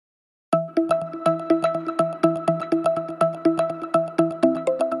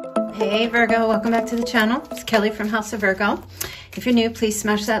Hey Virgo, welcome back to the channel. It's Kelly from House of Virgo. If you're new, please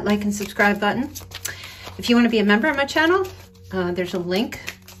smash that like and subscribe button. If you want to be a member of my channel, there's a link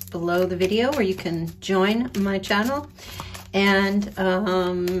below the video where you can join my channel. And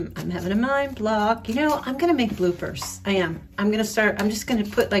I'm having a mind block. You know, I'm gonna make bloopers. I am. I'm just gonna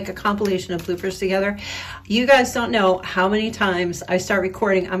put like a compilation of bloopers together. You guys don't know how many times I start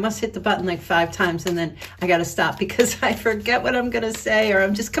recording. I must hit the button like 5 times and then I gotta stop because I forget what I'm gonna say or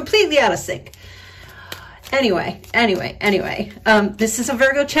I'm just completely out of sync. Anyway, this is a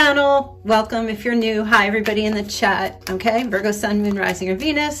Virgo channel. Welcome if you're new. Hi everybody in the chat. Okay, Virgo, Sun, Moon, Rising, or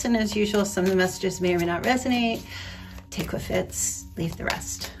Venus. And as usual, some of the messages may or may not resonate. Take what fits, leave the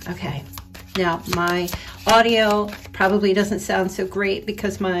rest. Okay, now my audio probably doesn't sound so great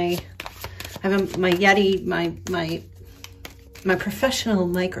because my Yeti, my professional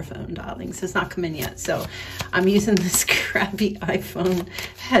microphone, darlings, has not come in yet. So I'm using this crappy iPhone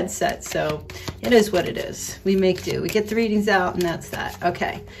headset. So it is what it is. We make do. We get the readings out and that's that.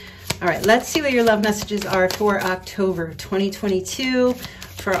 Okay. All right, let's see what your love messages are for October 2022.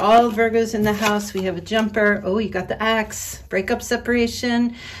 For all Virgos in the house, we have a jumper. Oh, you got the axe. Breakup,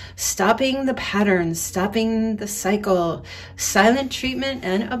 separation, stopping the patterns, stopping the cycle, silent treatment,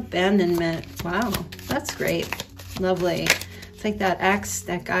 and abandonment. Wow, that's great. Lovely. It's like that axe,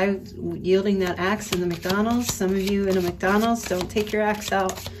 that guy yielding that axe in the McDonald's. Some of you in a McDonald's, don't take your axe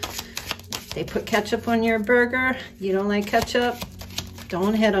out. They put ketchup on your burger. You don't like ketchup?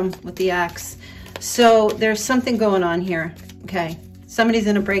 Don't hit them with the axe. So there's something going on here. Okay. Somebody's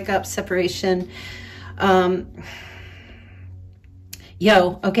in a breakup, separation. Okay,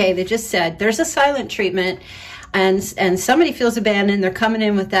 they just said there's a silent treatment and somebody feels abandoned. They're coming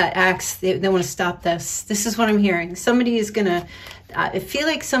in with that axe. They want to stop this. This is what I'm hearing. Somebody is going to, I feel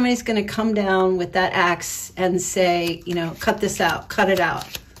like somebody's going to come down with that axe and say, you know, cut this out, cut it out.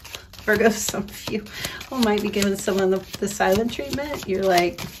 Virgo, some of you might be giving someone the silent treatment. You're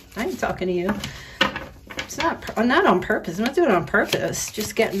like, I ain't talking to you. It's not on purpose. I'm not doing it on purpose.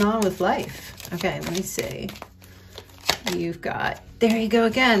 Just getting on with life. Okay, let me see. You've got, there you go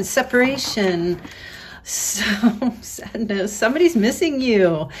again, separation. So sadness. Somebody's missing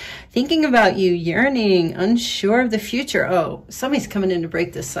you, thinking about you, yearning, unsure of the future. Oh, somebody's coming in to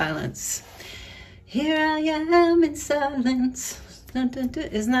break this silence. Here I am in silence. Dun, dun, dun.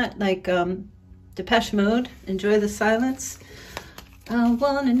 Isn't that like Depeche Mode? Enjoy the silence. I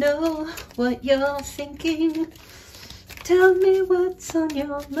want to know what you're thinking. Tell me what's on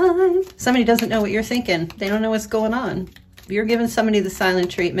your mind. Somebody doesn't know what you're thinking. They don't know what's going on. You're giving somebody the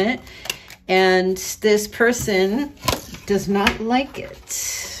silent treatment, and this person does not like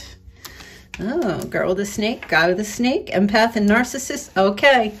it. Oh, girl with a snake, guy with a snake, empath and narcissist.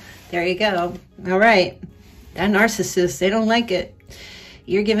 Okay, there you go. All right. That narcissist, they don't like it.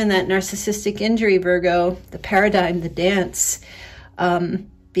 You're giving that narcissistic injury, Virgo, the paradigm, the dance.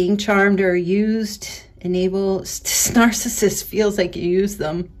 Being charmed or used enables, this narcissist feels like you use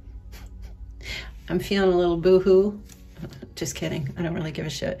them. I'm feeling a little boohoo. Just kidding. I don't really give a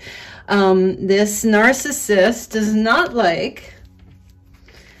shit. This narcissist does not like,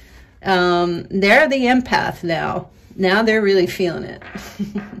 they're the empath now. Now they're really feeling it.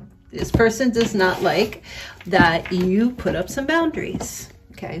 This person does not like that you put up some boundaries.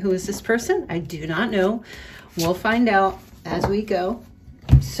 Okay, who is this person? I do not know. We'll find out as we go.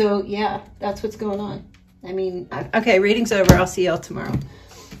 So yeah, that's what's going on. I mean, okay, reading's over. I'll see y'all tomorrow.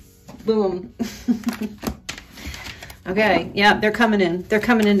 Boom. Okay, yeah, they're coming in. They're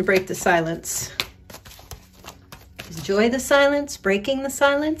coming in to break the silence. Enjoy the silence, breaking the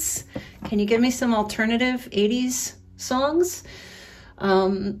silence. Can you give me some alternative 80s songs?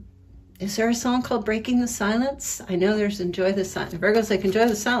 Is there a song called Breaking the Silence? I know there's Enjoy the Silence. Virgo's like, enjoy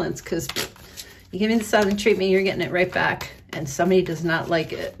the silence, because you give me the silent treatment, you're getting it right back. And somebody does not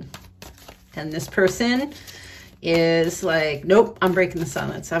like it. And this person is like, nope, I'm breaking the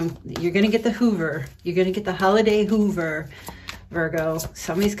silence. You're going to get the Hoover. You're going to get the holiday Hoover, Virgo.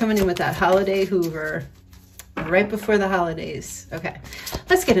 Somebody's coming in with that holiday Hoover right before the holidays. Okay,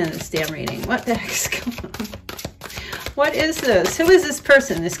 let's get into this damn reading. What the heck's going on? What is this? Who is this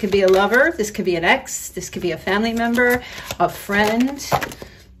person? This could be a lover. This could be an ex. This could be a family member, a friend.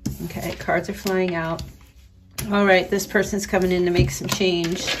 Okay, cards are flying out. All right, this person's coming in to make some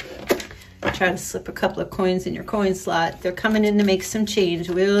change. Try to slip a couple of coins in your coin slot. They're coming in to make some change.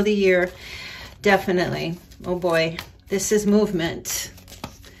 Wheel of the year, definitely. Oh boy, this is movement.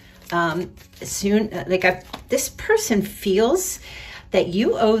 This person feels that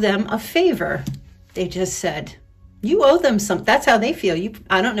you owe them a favor. They just said, you owe them something. That's how they feel.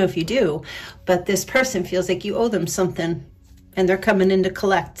 I don't know if you do, but this person feels like you owe them something and they're coming in to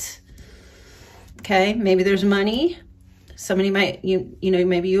collect. Okay, maybe there's money. Somebody might, you know,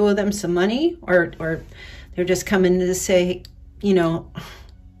 maybe you owe them some money, or they're just coming to say, you know,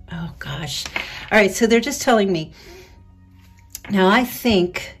 oh gosh. All right, so they're just telling me. Now, I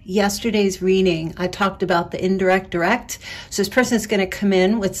think yesterday's reading, I talked about the indirect direct. So this person is going to come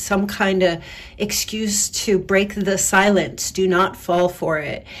in with some kind of excuse to break the silence. Do not fall for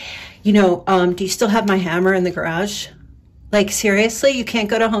it. You know, do you still have my hammer in the garage? Like, seriously, you can't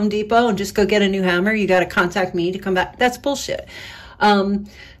go to Home Depot and just go get a new hammer. You got to contact me to come back. That's bullshit. They're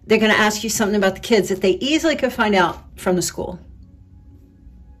going to ask you something about the kids that they easily could find out from the school.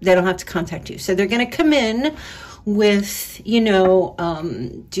 They don't have to contact you. So they're going to come in with, you know,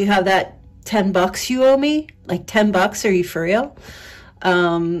 do you have that $10 you owe me? Like $10? Are you for real?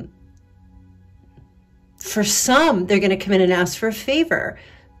 For some, they're going to come in and ask for a favor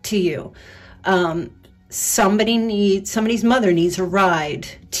to you. Somebody's mother needs a ride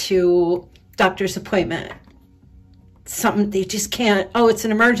to doctor's appointment. Something they just can't. Oh, it's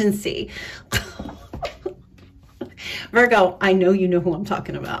an emergency. Virgo, I know you know who I'm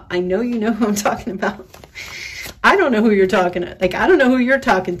talking about. I know you know who I'm talking about. I don't know who you're talking to. Like, I don't know who you're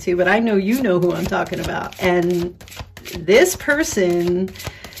talking to, but I know you know who I'm talking about. And this person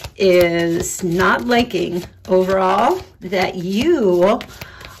is not liking overall that you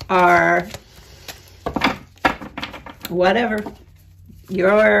are whatever.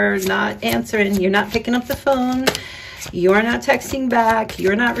 You're not answering. You're not picking up the phone. You're not texting back.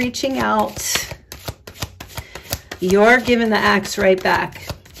 You're not reaching out. You're giving the axe right back.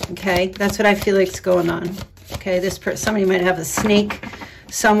 Okay, that's what I feel like's going on. Okay, this person, somebody might have a snake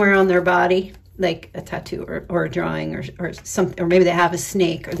somewhere on their body, like a tattoo or a drawing or something, or maybe they have a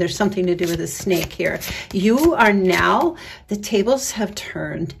snake, or there's something to do with a snake here. You are now, the tables have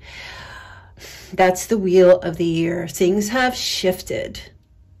turned. That's the wheel of the year. Things have shifted,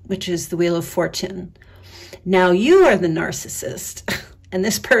 which is the wheel of fortune. Now you are the narcissist, and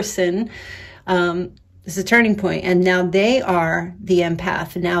this person is a turning point, and now they are the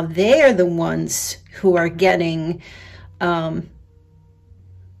empath. Now they are the ones who are getting karma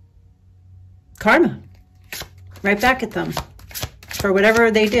right back at them for whatever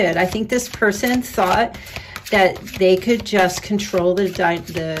they did. I think this person thought that they could just control the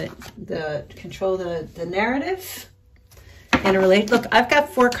narrative in a relation. Look, I've got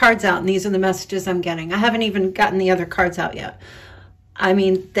 4 cards out, and these are the messages I'm getting. I haven't even gotten the other cards out yet. I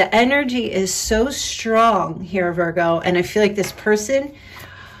mean, the energy is so strong here, Virgo, and I feel like this person,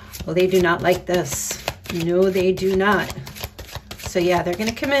 well, they do not like this. No, they do not. So yeah, they're going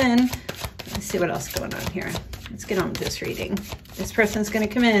to come in. Let's see what else is going on here. Let's get on with this reading. This person's going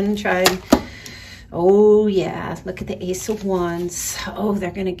to come in and try and, oh yeah, look at the Ace of Wands. Oh,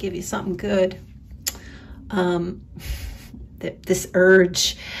 they're going to give you something good. This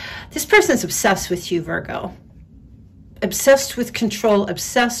urge. This person's obsessed with you, Virgo. Obsessed with control,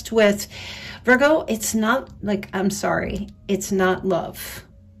 obsessed with, Virgo, it's not like, I'm sorry, it's not love.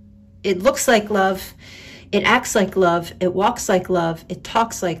 It looks like love, it acts like love, it walks like love, it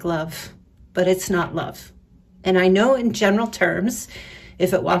talks like love, but it's not love. And I know in general terms,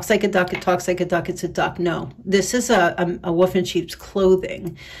 if it walks like a duck, it talks like a duck, it's a duck. No, this is a wolf in sheep's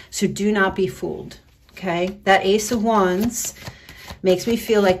clothing. So do not be fooled, okay? That Ace of Wands makes me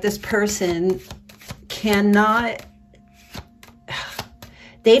feel like this person cannot,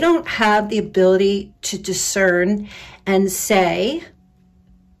 they don't have the ability to discern and say,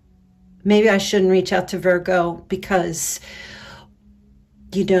 maybe I shouldn't reach out to Virgo because,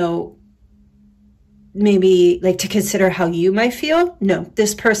 you know, maybe like to consider how you might feel. No,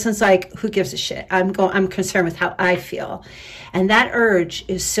 this person's like, who gives a shit? I'm concerned with how I feel. And that urge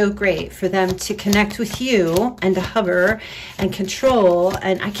is so great for them to connect with you and to hover and control.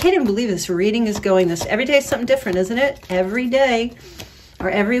 And I can't even believe this reading is going this. Every day is something different, isn't it? Every day. Or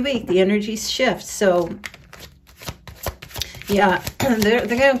every week, the energies shift. So, yeah, they're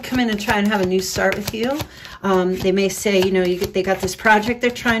going to come in and try and have a new start with you. They may say, you know, they got this project they're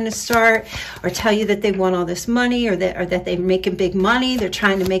trying to start, or tell you that they want all this money, or that they're making big money. They're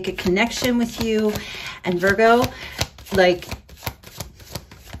trying to make a connection with you. And Virgo, like,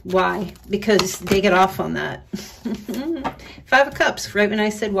 why? Because they get off on that. 5 of Cups, right when I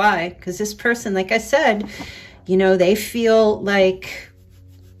said why. Because this person, like I said, you know, they feel like,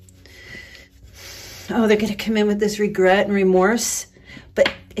 oh, they're going to come in with this regret and remorse, but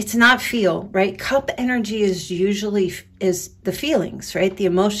it's not feel, right? Cup energy is usually is the feelings, right? The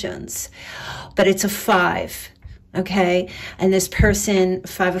emotions, but it's a 5, okay? And this person,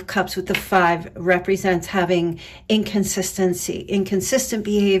 5 of Cups with the 5 represents having inconsistency, inconsistent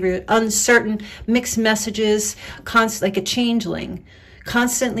behavior, uncertain, mixed messages, like a changeling,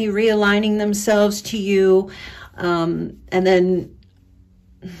 constantly realigning themselves to you. And then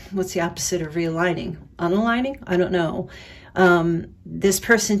what's the opposite of realigning? Unaligning? I don't know. This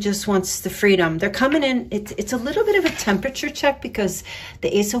person just wants the freedom. They're coming in. It's a little bit of a temperature check, because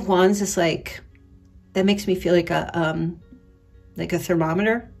the Ace of Wands is like, that makes me feel like a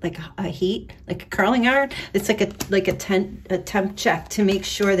thermometer, like a heat, like a curling iron. It's like a temp check to make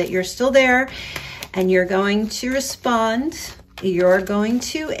sure that you're still there, and you're going to respond. You're going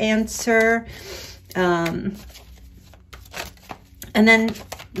to answer. And then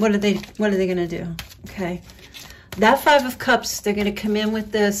what are they going to do? Okay. That Five of Cups, they're going to come in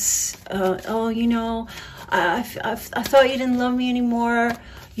with this, oh, you know, I thought you didn't love me anymore.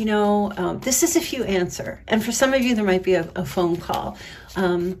 You know, this is if you answer. And for some of you, there might be a phone call.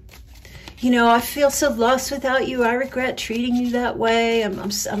 You know, I feel so lost without you. I regret treating you that way.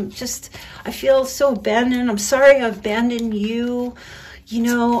 I feel so abandoned. I'm sorry I abandoned you. You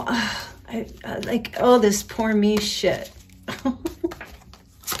know, I like, oh, this poor me shit.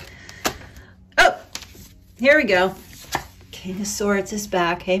 Oh, here we go. King of Swords is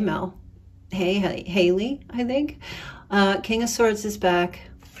back. Hey, Mel. Hey, Haley, I think. King of Swords is back.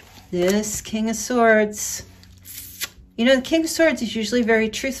 This King of Swords. You know, the King of Swords is usually very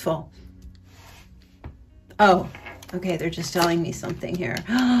truthful. Oh, okay, they're just telling me something here.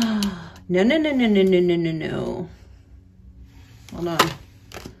 No, no, no, no, no, no, no, no, no. Hold on.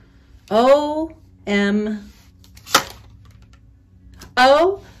 Oh,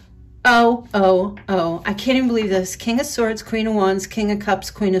 I can't even believe this. King of Swords, Queen of Wands, King of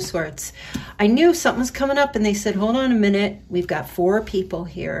Cups, Queen of Swords. I knew something was coming up, and they said, hold on a minute. We've got 4 people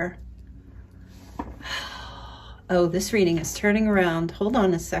here. Oh, this reading is turning around. Hold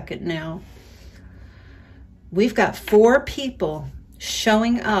on a second now. We've got 4 people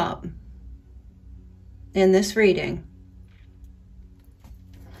showing up in this reading.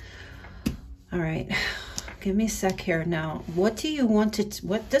 All right. Give me a sec here now. What do you want to,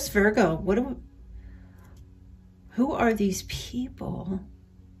 what does Virgo, who are these people?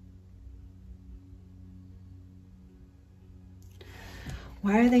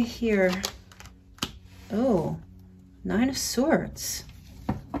 Why are they here? Oh, 9 of Swords.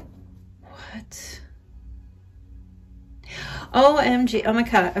 What? OMG. Oh my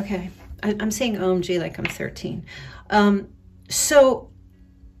God. Okay. I'm saying OMG like I'm 13. So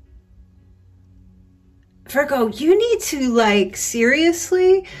Virgo, you need to, like,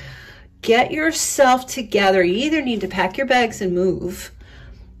 seriously get yourself together. You either need to pack your bags and move,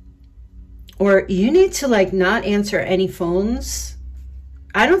 or you need to, like, not answer any phones.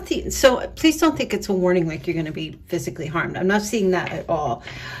 I don't think so. Please don't think it's a warning like you're going to be physically harmed. I'm not seeing that at all.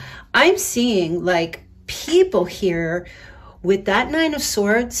 I'm seeing, like, people here with that 9 of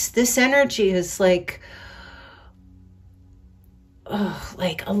Swords. This energy is like, oh,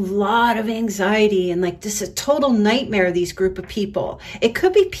 like a lot of anxiety, and like this is a total nightmare, these group of people. It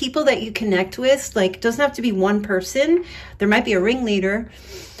could be people that you connect with. Like, it doesn't have to be one person. There might be a ringleader,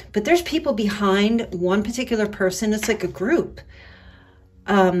 but there's people behind one particular person. It's like a group.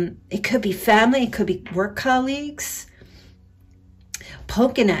 It could be family. It could be work colleagues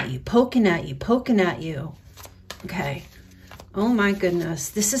poking at you, poking at you, poking at you. Okay. Oh my goodness.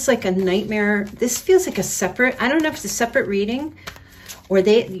 This is like a nightmare. This feels like a separate, I don't know if it's a separate reading, or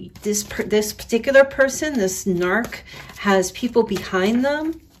this particular person, this narc, has people behind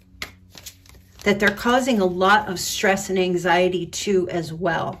them that they're causing a lot of stress and anxiety to as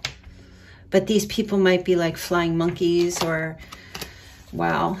well. But these people might be like flying monkeys, or,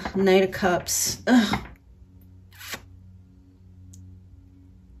 wow, Knight of Cups. Ugh.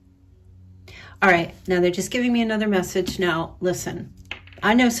 All right, now they're just giving me another message. Now, listen,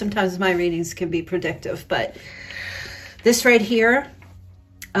 I know sometimes my readings can be predictive, but this right here,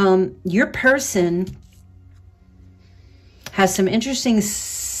 your person has some interesting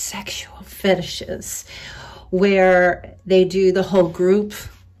sexual fetishes where they do the whole group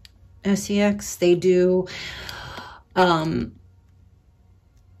sex. They do a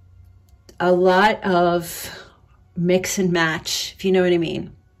lot of mix and match, if you know what I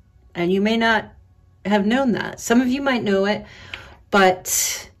mean. And you may not have known that. Some of you might know it,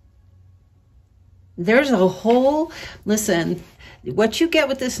 but there's a whole, listen, what you get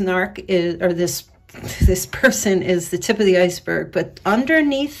with this narc is, or this person is the tip of the iceberg. But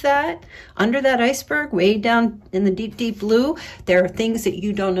underneath that, under that iceberg, way down in the deep, deep blue, there are things that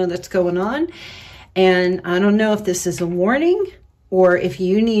you don't know that's going on. And I don't know if this is a warning, or if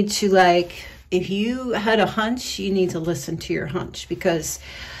you need to, like, if you had a hunch, you need to listen to your hunch, because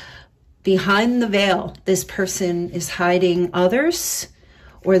behind the veil, this person is hiding others,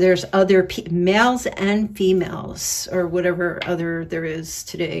 or there's other males and females, or whatever other there is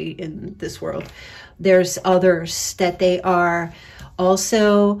today in this world. There's others that they are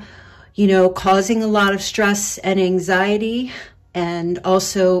also, you know, causing a lot of stress and anxiety, and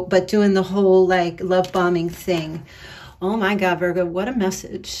also, but doing the whole like love bombing thing. Oh my God, Virgo, what a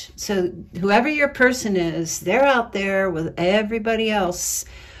message. So whoever your person is, they're out there with everybody else.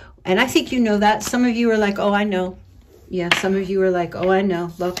 And I think you know that. Some of you are like, oh, I know. Yeah, some of you are like, oh, I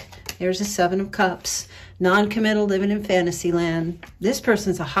know. Look, there's a 7 of Cups. Non-committal, living in fantasy land. This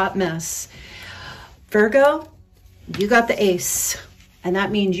person's a hot mess. Virgo, you got the ace. And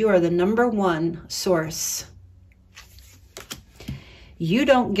that means you are the #1 source. You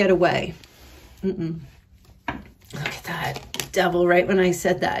don't get away. Look at that. Devil, right when I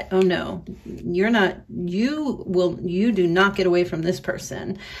said that. Oh no, you're not, you do not get away from this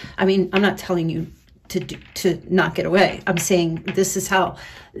person. I mean, I'm not telling you to not get away. I'm saying this is how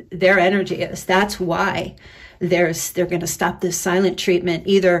their energy is. That's why they're going to stop this silent treatment.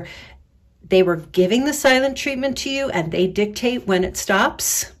 Either they were giving the silent treatment to you and they dictate when it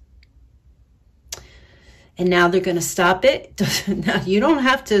stops, and now they're going to stop it. Now, you don't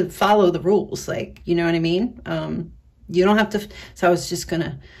have to follow the rules. Like, you know what I mean? You don't have to. So I was just going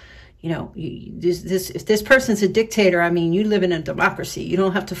to, you know, if this person's a dictator, I mean, you live in a democracy. You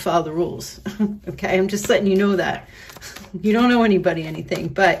don't have to follow the rules. Okay. I'm just letting you know that. You don't owe anybody anything,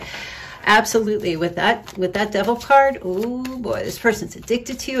 but absolutely with that Devil card. Oh boy, this person's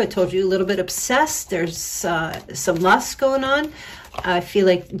addicted to you. I told you, a little bit obsessed. There's some lust going on. I feel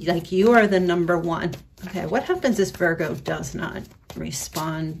like you are the #1. Okay, what happens if Virgo does not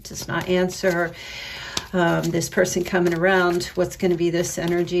respond, does not answer? This person coming around, what's going to be this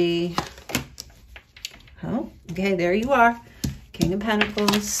energy? Oh, okay, there you are. King of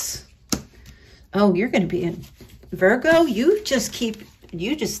Pentacles. Oh, you're going to be in Virgo. You just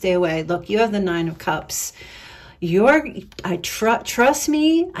stay away. Look, you have the 9 of Cups. Trust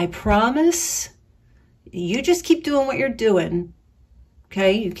me, I promise. You just keep doing what you're doing.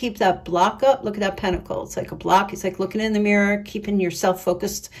 Okay, you keep that block up. Look at that pentacle. It's like a block. It's like looking in the mirror, keeping yourself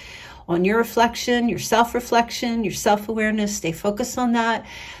focused on your reflection, your self-reflection, your self-awareness. Stay focused on that.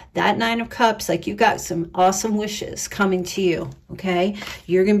 That 9 of Cups, like you got some awesome wishes coming to you, okay?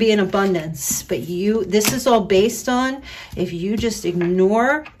 You're going to be in abundance, but this is all based on if you just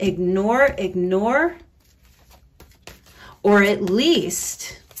ignore, or at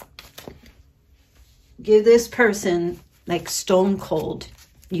least give this person like stone cold.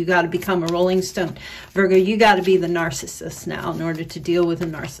 You got to become a rolling stone. Virgo, you got to be the narcissist now in order to deal with a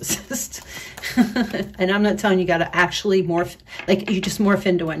narcissist. And I'm not telling you got to actually morph, like you just morph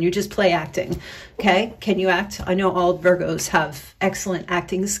into one. You just play acting. Okay? Can you act? I know all Virgos have excellent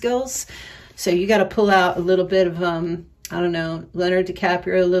acting skills. So you got to pull out a little bit of, I don't know, Leonardo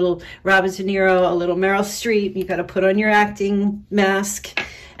DiCaprio, a little Robert De Niro, a little Meryl Streep. You got to put on your acting mask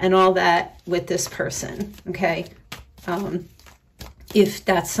and all that with this person. Okay? If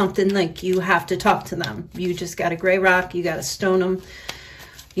that's something like you have to talk to them, you just got a gray rock, you got to stone them,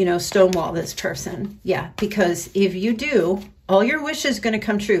 you know, stonewall this person. Yeah, because if you do, all your wishes are going to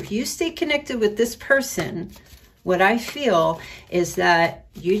come true. If you stay connected with this person, what I feel is that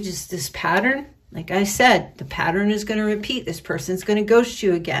this pattern, like I said, the pattern is going to repeat. This person's going to ghost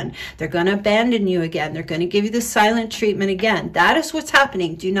you again. They're going to abandon you again. They're going to give you the silent treatment again. That is what's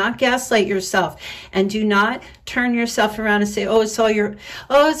happening. Do not gaslight yourself, and do not turn yourself around and say, oh, it's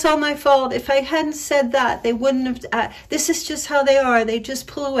all my fault. If I hadn't said that, they wouldn't have, this is just how they are. They just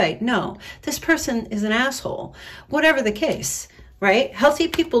pull away. No, this person is an asshole, whatever the case, right? Healthy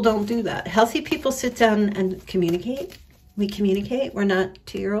people don't do that. Healthy people sit down and communicate. We communicate. We're not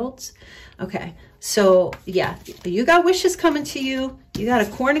 2-year-olds. Okay, so yeah, you got wishes coming to you. You got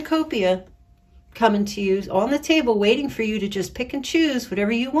a cornucopia coming to you on the table, waiting for you to just pick and choose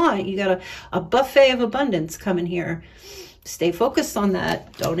whatever you want. You got a buffet of abundance coming here. Stay focused on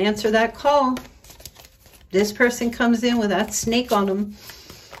that. Don't answer that call. This person comes in with that snake on them.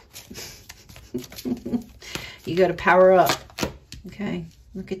 You got to power up. Okay,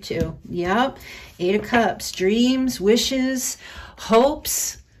 look at you. Yep, 8 of Cups, dreams, wishes,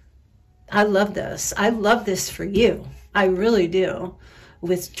 hopes. I love this. I love this for you. I really do.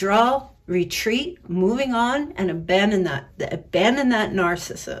 Withdraw, retreat, moving on, and abandon that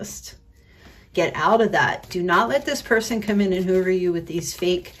narcissist. Get out of that. Do not let this person come in and hoover you with these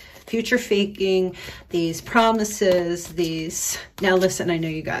future faking, these promises, these. Now listen, I know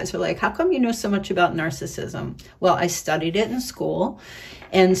you guys are like, how come you know so much about narcissism? Well, I studied it in school.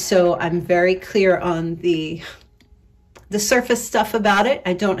 And so I'm very clear on the surface stuff about it.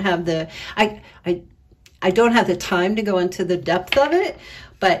 I don't have the I don't have the time to go into the depth of it,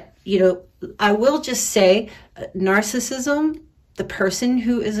 But, you know, I will just say narcissism, the person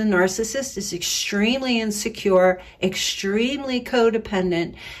who is a narcissist is extremely insecure, extremely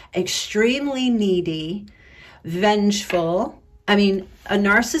codependent, extremely needy, vengeful. I mean, a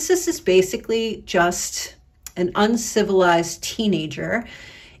narcissist is basically just an uncivilized teenager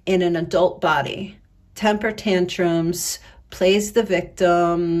in an adult body. Temper tantrums, plays the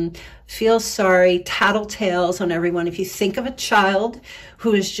victim, feels sorry, tattletales on everyone. If you think of a child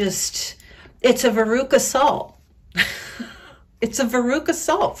who is just, it's a Veruca Salt. It's a Veruca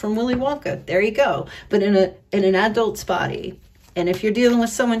Salt from Willy Wonka. There you go. But in an adult's body. And if you're dealing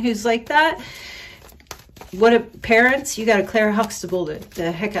with someone who's like that, parents, you got to Claire Huxtable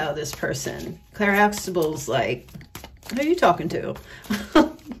the heck out of this person. Claire Huxtable's like, who are you talking to?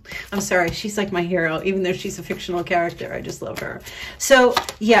 I'm sorry, she's like my hero, even though she's a fictional character. I just love her. So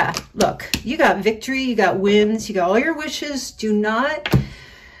yeah, look, you got victory, you got wins, you got all your wishes. Do not,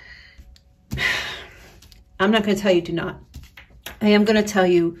 I'm not going to tell you do not. I am going to tell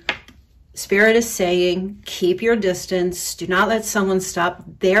you, Spirit is saying, keep your distance. Do not let someone stop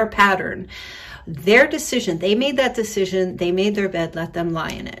their pattern, their decision. They made that decision. They made their bed. Let them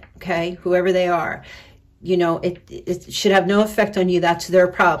lie in it. Okay. Whoever they are, you know, it should have no effect on you. That's their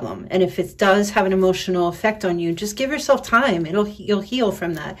problem. And if it does have an emotional effect on you, just give yourself time. You'll heal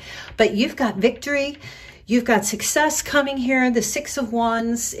from that. But you've got victory. You've got success coming here. The Six of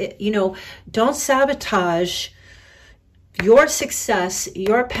Wands, you know, don't sabotage your success,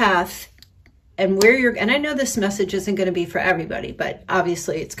 your path, and where you're, and I know this message isn't going to be for everybody, but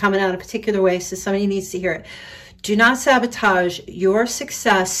obviously it's coming out a particular way, so somebody needs to hear it. Do not sabotage your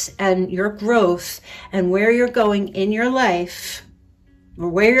success and your growth and where you're going in your life or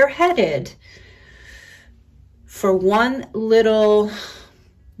where you're headed for one little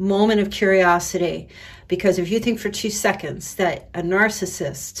moment of curiosity. Because if you think for 2 seconds that a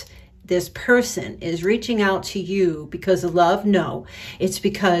narcissist, this person is reaching out to you because of love, no, it's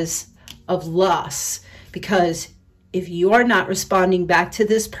because of loss. Because if you are not responding back to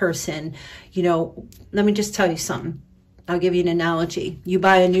this person, you know, let me just tell you something. I'll give you an analogy. You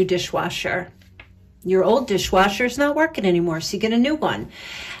buy a new dishwasher. Your old dishwasher is not working anymore, so you get a new one.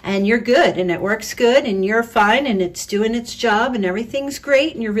 And you're good, and it works good, and you're fine, and it's doing its job, and everything's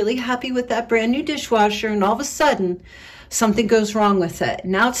great, and you're really happy with that brand new dishwasher, and all of a sudden, something goes wrong with it.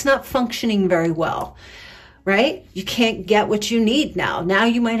 Now it's not functioning very well, right? You can't get what you need now. Now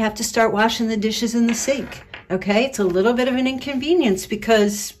you might have to start washing the dishes in the sink, okay? It's a little bit of an inconvenience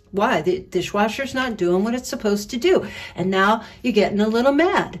because, why? The dishwasher's not doing what it's supposed to do. And now you're getting a little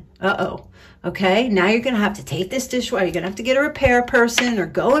mad. Uh-oh. Okay, now you're going to have to take this dishwasher. You're going to have to get a repair person or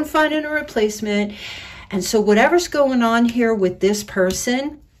go and find a replacement. And so whatever's going on here with this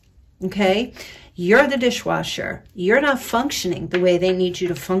person, okay, you're the dishwasher. You're not functioning the way they need you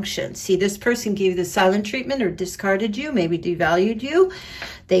to function. See, this person gave you the silent treatment or discarded you, maybe devalued you.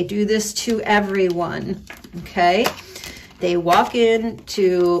 They do this to everyone, okay? They walk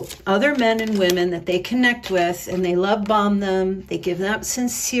into other men and women that they connect with and they love bomb them. They give them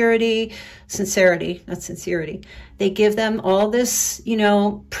sincerity, not sincerity. They give them all this, you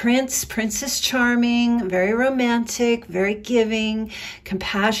know, Princess Charming, very romantic, very giving,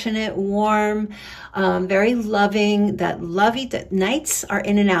 compassionate, warm, very loving, that nights are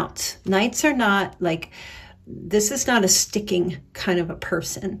in and out. Nights are not like, this is not a sticking kind of a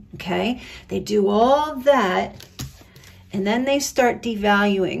person, okay? They do all that. And then they start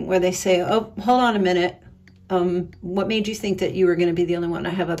devaluing where they say, oh, hold on a minute. What made you think that you were going to be the only one? I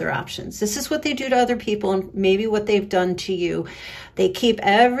have other options. This is what they do to other people and maybe what they've done to you. They keep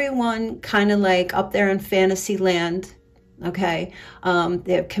everyone kind of like up there in fantasy land. Okay.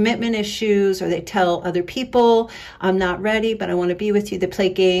 They have commitment issues or they tell other people, I'm not ready, but I want to be with you. They play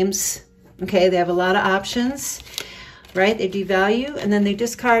games. Okay. They have a lot of options. Right? They devalue and then they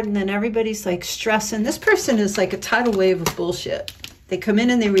discard and then everybody's like stressing. This person is like a tidal wave of bullshit. They come in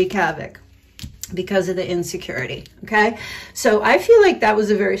and they wreak havoc because of the insecurity. Okay? So I feel like that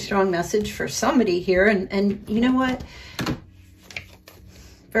was a very strong message for somebody here. And you know what?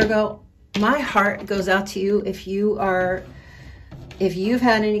 Virgo, my heart goes out to you if you've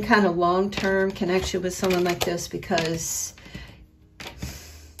had any kind of long-term connection with someone like this, because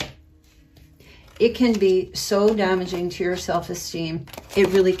it can be so damaging to your self-esteem. It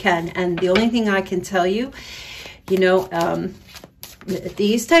really can. And the only thing I can tell you, you know,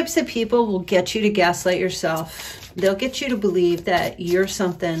 these types of people will get you to gaslight yourself. They'll get you to believe that you're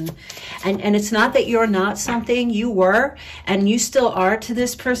something. And it's not that you're not something. You were, and you still are to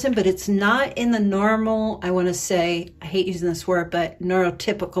this person, but it's not in the normal, I want to say, I hate using this word, but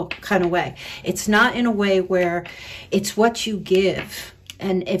neurotypical kind of way. It's not in a way where it's what you give.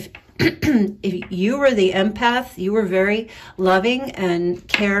 And if if you were the empath, you were very loving and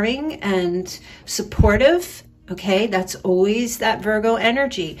caring and supportive, okay? That's always that Virgo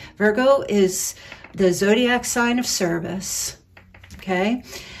energy. Virgo is the zodiac sign of service, okay?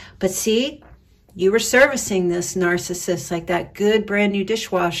 But see, you were servicing this narcissist like that good brand new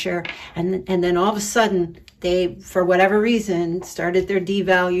dishwasher, and then all of a sudden they, for whatever reason, started their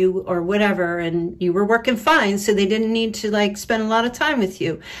devalue or whatever, and you were working fine, so they didn't need to like spend a lot of time with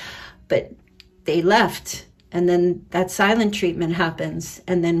you. But they left, and then that silent treatment happens,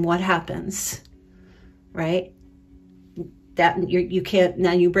 and then what happens, right? That you can't,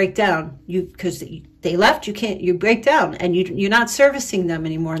 now you break down, because they left, you break down, and you're not servicing them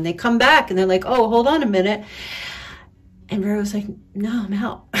anymore, and they come back and they're like, oh, hold on a minute, and Virgo's like, no, I'm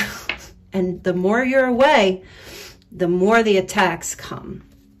out. And the more you're away, the more the attacks come.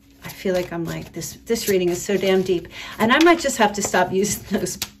 I feel like I'm like, this reading is so damn deep, and I might just have to stop using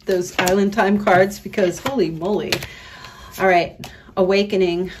those island time cards, because holy moly. All right,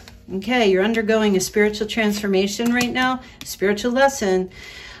 awakening. Okay, you're undergoing a spiritual transformation right now, spiritual lesson.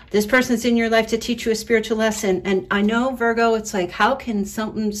 This person's in your life to teach you a spiritual lesson. And I know, Virgo, it's like, how can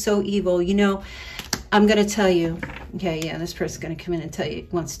something so evil, you know, I'm going to tell you. Okay, yeah, this person's going to come in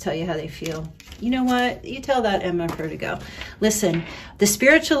and wants to tell you how they feel. You know what? You tell that MFR to go. Listen, the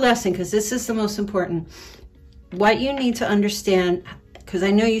spiritual lesson, because this is the most important. What you need to understand, because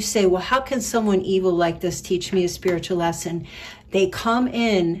I know you say, well, how can someone evil like this teach me a spiritual lesson? They come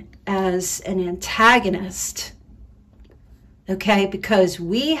in as an antagonist, okay? Because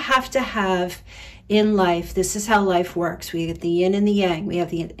we have to have in life, this is how life works. We get the yin and the yang. We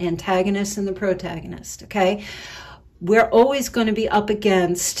have the antagonist and the protagonist, okay? We're always going to be up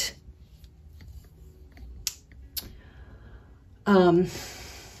against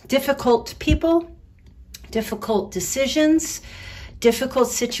difficult people, difficult decisions, difficult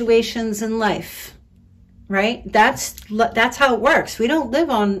situations in life. Right? That's how it works. We don't live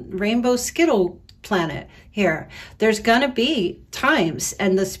on Rainbow Skittle planet here. There's gonna be times,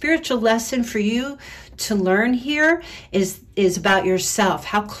 and the spiritual lesson for you to learn here is about yourself.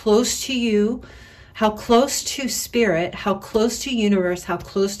 How close to you, how close to spirit, how close to universe, how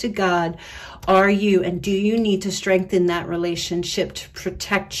close to God are you, and do you need to strengthen that relationship to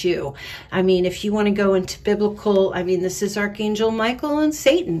protect you? I mean, if you want to go into biblical, I mean, this is Archangel Michael and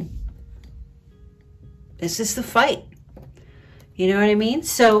Satan. This is the fight. You know what I mean?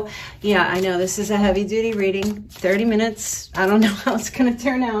 So, yeah, I know this is a heavy-duty reading. 30 minutes. I don't know how it's going to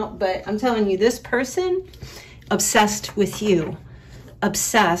turn out, but I'm telling you, this person, obsessed with you.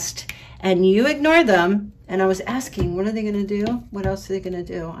 Obsessed. And you ignore them. And I was asking, what are they going to do? What else are they going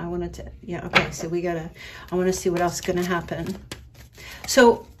to do? I wanted to, yeah, okay, so I want to see what else is going to happen.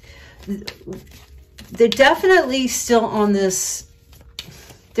 So, they're definitely still on this.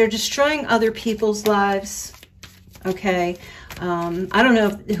 They're destroying other people's lives, okay? I don't know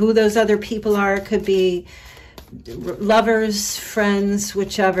who those other people are. It could be lovers, friends,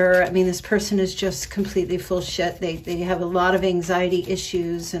 whichever. I mean, this person is just completely full shit. They have a lot of anxiety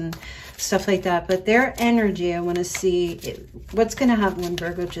issues and stuff like that. But their energy, I want to see what's going to happen when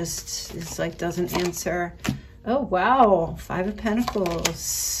Virgo just is like, doesn't answer. Oh, wow. 5 of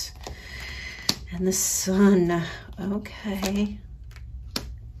Pentacles. And the Sun. Okay.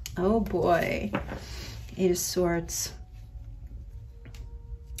 Oh boy, 8 of Swords.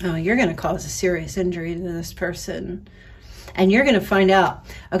 Oh, you're going to cause a serious injury to this person. And you're going to find out.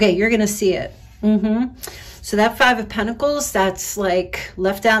 Okay, you're going to see it. So that 5 of Pentacles, that's like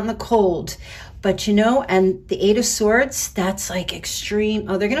left out in the cold. But you know, and the 8 of Swords, that's like extreme.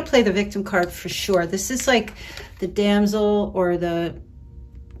 Oh, they're going to play the victim card for sure. This is like the damsel or the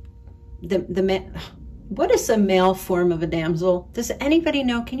man. What is a male form of a damsel? Does anybody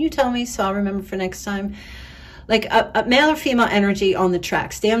know? Can you tell me so I'll remember for next time? Like a male or female energy on the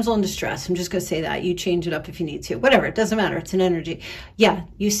tracks. Damsel in distress. I'm just going to say that. You change it up if you need to. Whatever. It doesn't matter. It's an energy. Yeah.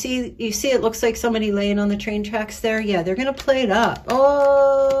 You see it looks like somebody laying on the train tracks there. Yeah. They're going to play it up.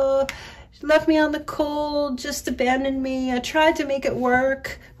 Oh, she left me on the cold. Just abandoned me. I tried to make it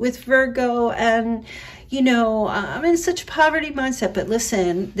work with Virgo, and you know, I'm in such a poverty mindset. But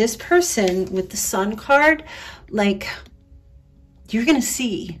listen, this person with the Sun card, like, you're going to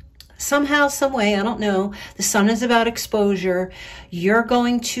see somehow, some way, I don't know. The Sun is about exposure. You're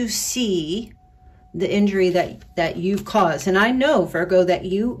going to see the injury that you've caused. And I know, Virgo, that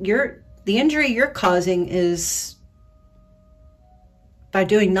the injury you're causing is by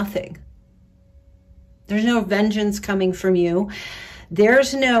doing nothing. There's no vengeance coming from you.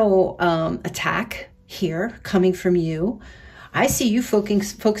 There's no attack here coming from you. I see you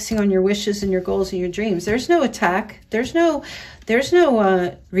focusing on your wishes and your goals and your dreams. There's no attack. There's no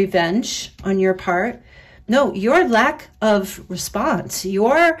revenge on your part. No, your lack of response.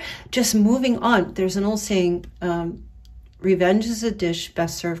 You're just moving on. There's an old saying, revenge is a dish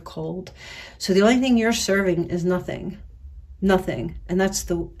best served cold. So the only thing you're serving is nothing. Nothing. And that's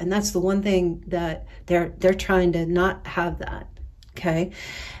the one thing that they're trying to not have that. Okay?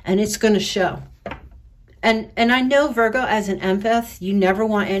 And it's going to show. And I know, Virgo, as an empath, you never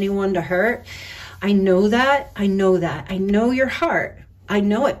want anyone to hurt. I know that. I know that. I know your heart. I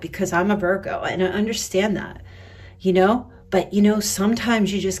know it because I'm a Virgo and I understand that, you know, but you know,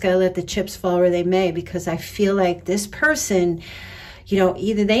 sometimes you just got to let the chips fall where they may, because I feel like this person, you know,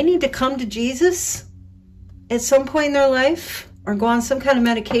 either they need to come to Jesus at some point in their life or go on some kind of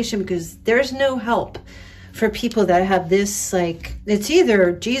medication, because there's no help for people that have this, like, it's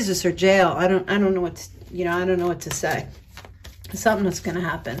either Jesus or jail. I don't know what to, you know, I don't know what to say. Something that's going to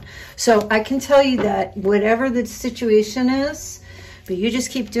happen. So I can tell you that whatever the situation is, but you just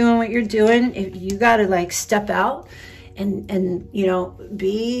keep doing what you're doing. You got to like step out and you know,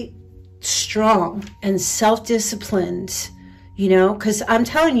 be strong and self-disciplined, you know, because I'm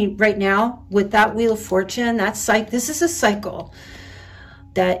telling you right now, with that Wheel of Fortune, that's like, this is a cycle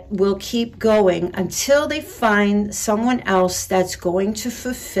that will keep going until they find someone else that's going to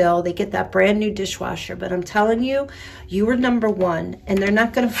fulfill. They get that brand new dishwasher. But I'm telling you, you were number one, and they're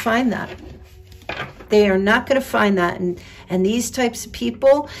not going to find that. They are not going to find that. And these types of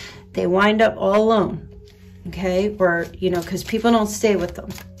people, they wind up all alone. Okay? Or, you know, because people don't stay with them.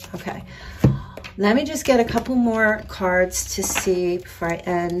 Okay. Let me just get a couple more cards to see before I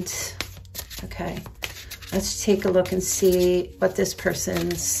end. Okay. Let's take a look and see what this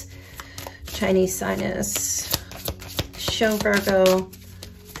person's Chinese sign is. Show Virgo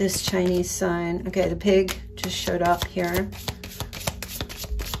this Chinese sign. Okay, the pig just showed up here.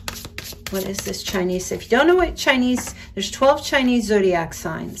 What is this Chinese? If you don't know what Chinese, there's 12 Chinese zodiac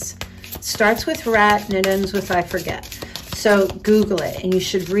signs. It starts with rat and it ends with I forget. So Google it, and you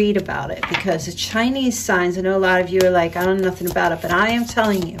should read about it, because the Chinese signs, I know a lot of you are like, I don't know nothing about it, but I am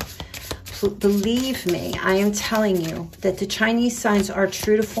telling you, believe me, I am telling you that the Chinese signs are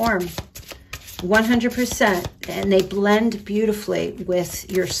true to form, 100%, and they blend beautifully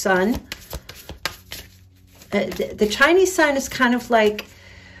with your sun. The Chinese sign is kind of like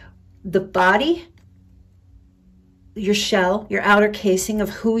the body, your shell, your outer casing of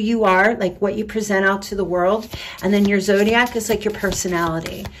who you are, like what you present out to the world. And then your zodiac is like your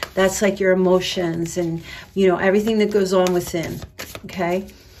personality. That's like your emotions and, you know, everything that goes on within. Okay.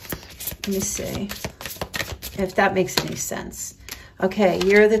 Let me see if that makes any sense. Okay.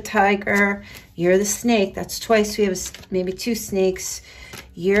 You're the tiger. You're the snake. That's twice. We have maybe two snakes.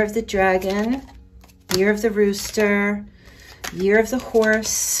 Year of the dragon. Year of the rooster. Year of the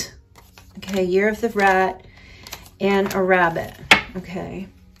horse. Okay. Year of the rat. And a rabbit. Okay,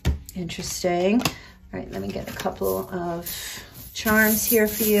 interesting. All right, let me get a couple of charms here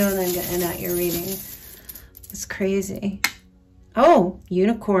for you, and then get in at your reading. It's crazy. Oh,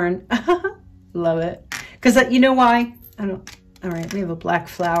 unicorn. Love it. Because you know why? I don't. All right, we have a black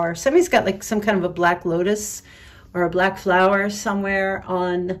flower. Somebody's got like some kind of a black lotus or a black flower somewhere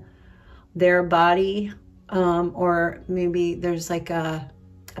on their body, or maybe there's like a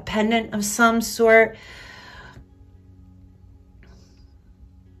pendant of some sort.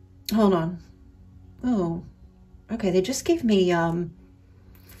 Hold on. Oh, okay. They just gave me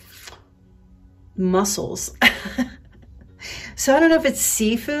mussels. So I don't know if it's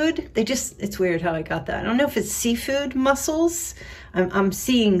seafood. It's weird how I got that. I don't know if it's seafood mussels. I'm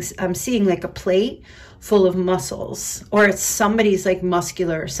seeing like a plate full of mussels, or it's somebody's like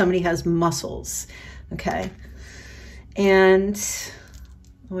muscular. Somebody has muscles. Okay. And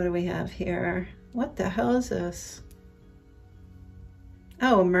what do we have here? What the hell is this?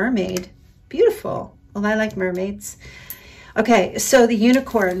 Oh, a mermaid. Beautiful. Well, I like mermaids. Okay, so the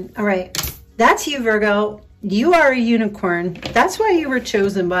unicorn. All right, that's you, Virgo. You are a unicorn. That's why you were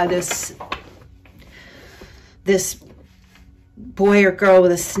chosen by this boy or girl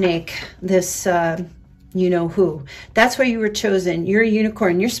with a snake. This, you know who. That's why you were chosen. You're a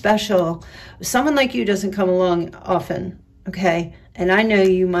unicorn. You're special. Someone like you doesn't come along often, okay? And I know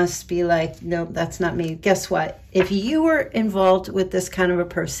you must be like, nope, that's not me. Guess what? If you were involved with this kind of a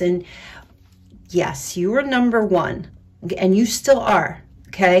person, yes, you were number one. And you still are,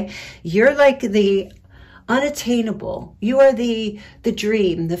 okay? You're like the unattainable. You are the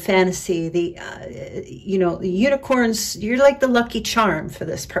dream, the fantasy, you know, the unicorns. You're like the lucky charm for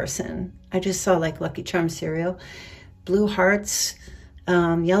this person. I just saw like Lucky Charm cereal. Blue hearts,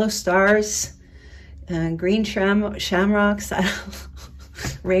 yellow stars. green shamrocks,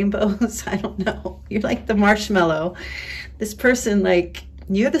 rainbows, I don't know. You're like the marshmallow. This person, like,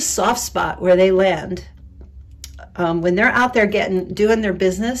 you're the soft spot where they land. When they're out there doing their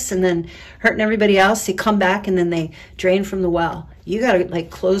business and then hurting everybody else, they come back and then they drain from the well. You got to like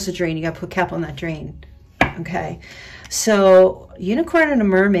close the drain. You got to put a cap on that drain. Okay. So unicorn and a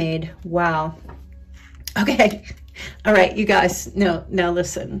mermaid. Wow. Okay. All right, you guys. No, now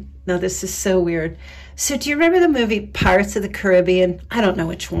listen. Now this is so weird. So do you remember the movie Pirates of the Caribbean? I don't know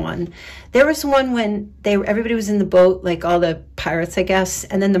which one. There was one when everybody was in the boat, like all the pirates, I guess.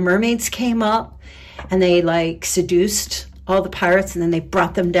 And then the mermaids came up and they like seduced all the pirates, and then they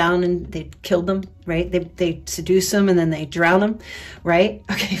brought them down and they killed them, right? They seduce them and then they drown them, right?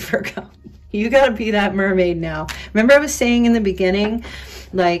 Okay, Virgo, you got to be that mermaid now. Remember I was saying in the beginning,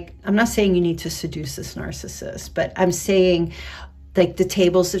 like, I'm not saying you need to seduce this narcissist, but I'm saying like the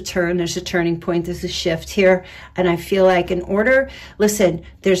tables have turned. There's a turning point. There's a shift here. And I feel like listen,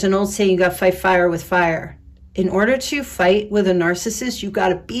 there's an old saying, you got to fight fire with fire. In order to fight with a narcissist, you got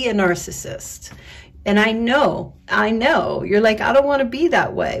to be a narcissist. And I know, you're like, I don't want to be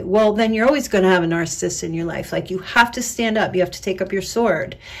that way. Well, then you're always going to have a narcissist in your life. Like, you have to stand up. You have to take up your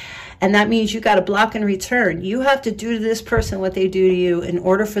sword. And that means you got to block and return. You have to do to this person what they do to you in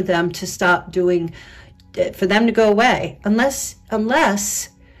order for them to stop doing, for them to go away. Unless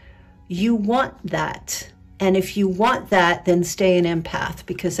you want that. And if you want that, then stay an empath,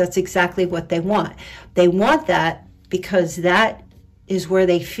 because that's exactly what they want. They want that because that is where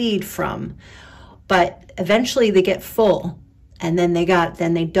they feed from. But eventually they get full, and then they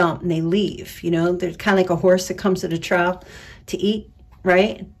dump and they leave. You know, they're kind of like a horse that comes to the trough to eat,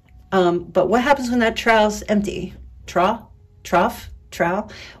 right? But what happens when that trowel's empty? Trough?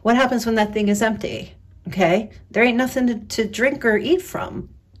 What happens when that thing is empty? Okay, there ain't nothing to drink or eat from,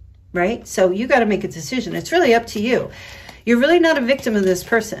 right? So you got to make a decision. It's really up to you. You're really not a victim of this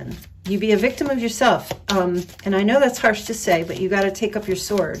person. You be a victim of yourself. And I know that's harsh to say, but you got to take up your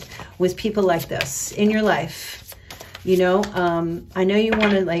sword with people like this in your life. You know, I know you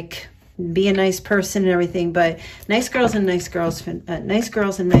want to like be a nice person and everything, but nice girls and nice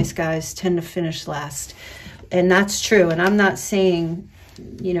guys tend to finish last. And that's true. And I'm not saying,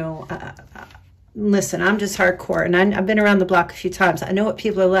 you know, listen, I'm just hardcore, and I've been around the block a few times. I know what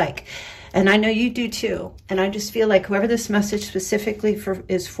people are like. And I know you do too. And I just feel like whoever this message specifically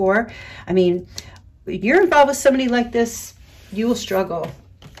is for, I mean, you're involved with somebody like this, you will struggle.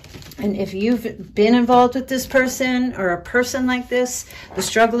 And if you've been involved with this person or a person like this, the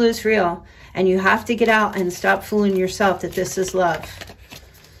struggle is real. And you have to get out and stop fooling yourself that this is love,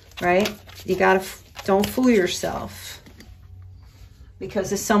 right? You gotta, don't fool yourself.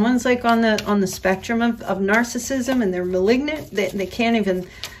 Because if someone's like on the spectrum of narcissism and they're malignant,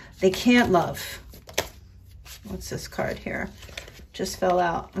 they can't love. What's this card here? Just fell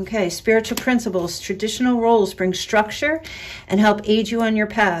out. Okay, spiritual principles. Traditional roles bring structure and help aid you on your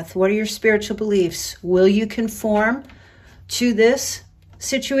path. What are your spiritual beliefs? Will you conform to this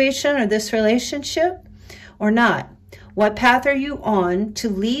situation or this relationship or not? What path are you on to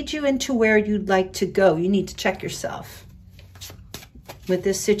lead you into where you'd like to go? You need to check yourself with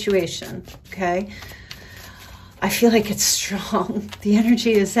this situation, okay? I feel like it's strong. The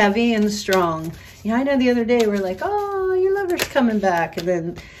energy is heavy and strong. You know, I know the other day we're like, oh, your lover's coming back. And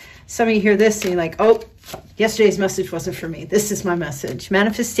then some of you hear this and you're like, oh, yesterday's message wasn't for me. This is my message.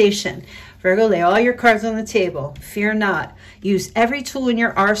 Manifestation. Virgo, lay all your cards on the table. Fear not. Use every tool in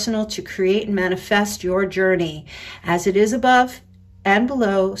your arsenal to create and manifest your journey. As it is above and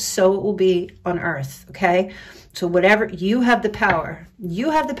below, so it will be on earth, okay? So whatever, you have the power.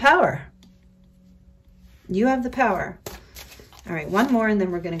 You have the power. You have the power. All right, one more and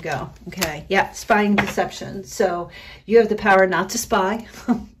then we're going to go. Okay, yeah, spying, deception. So you have the power not to spy.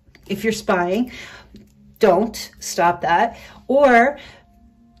 If you're spying, don't stop that. Or,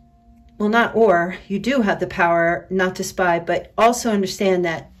 well, not or, you do have the power not to spy, but also understand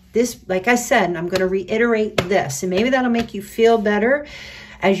that this, like I said, and I'm going to reiterate this, and maybe that'll make you feel better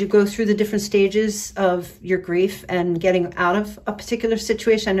as you go through the different stages of your grief and getting out of a particular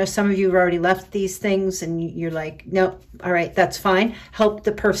situation. I know some of you have already left these things and you're like, no, all right, that's fine. Help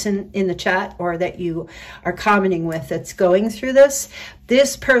the person in the chat or that you are commenting with that's going through this.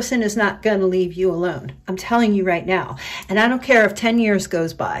 This person is not going to leave you alone. I'm telling you right now. And I don't care if 10 years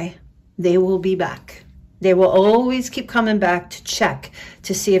goes by, they will be back. They will always keep coming back to check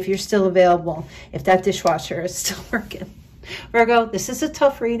to see if you're still available, if that dishwasher is still working. Virgo, this is a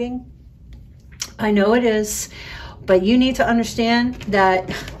tough reading. I know it is, but you need to understand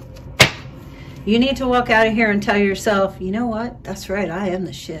that you need to walk out of here and tell yourself, you know what? That's right. I am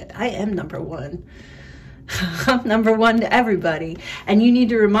the shit. I am number one. I'm number one to everybody. And you need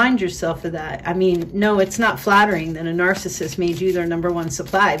to remind yourself of that. I mean, no, it's not flattering that a narcissist made you their number one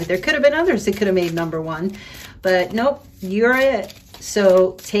supply, but there could have been others that could have made number one. But nope, you're it.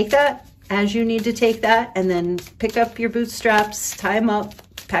 So take that as you need to take that, and then pick up your bootstraps, tie them up,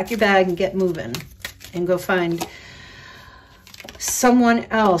 pack your bag, and get moving. And go find someone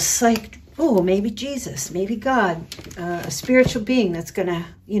else, like, oh, maybe Jesus, maybe God, a spiritual being that's going to,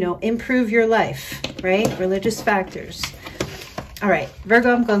 you know, improve your life, right? Religious factors. All right,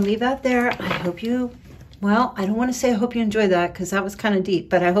 Virgo, I'm going to leave that there. I hope you, well, I don't want to say I hope you enjoyed that because that was kind of deep,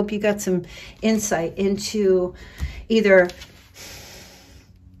 but I hope you got some insight into either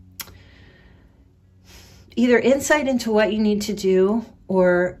insight into what you need to do,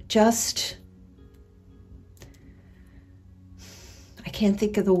 or just, I can't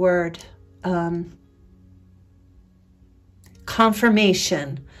think of the word,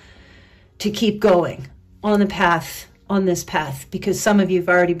 confirmation to keep going on the path, on this path, because some of you have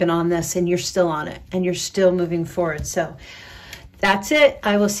already been on this and you're still on it and you're still moving forward. So that's it.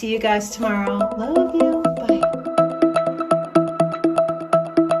 I will see you guys tomorrow. Love you.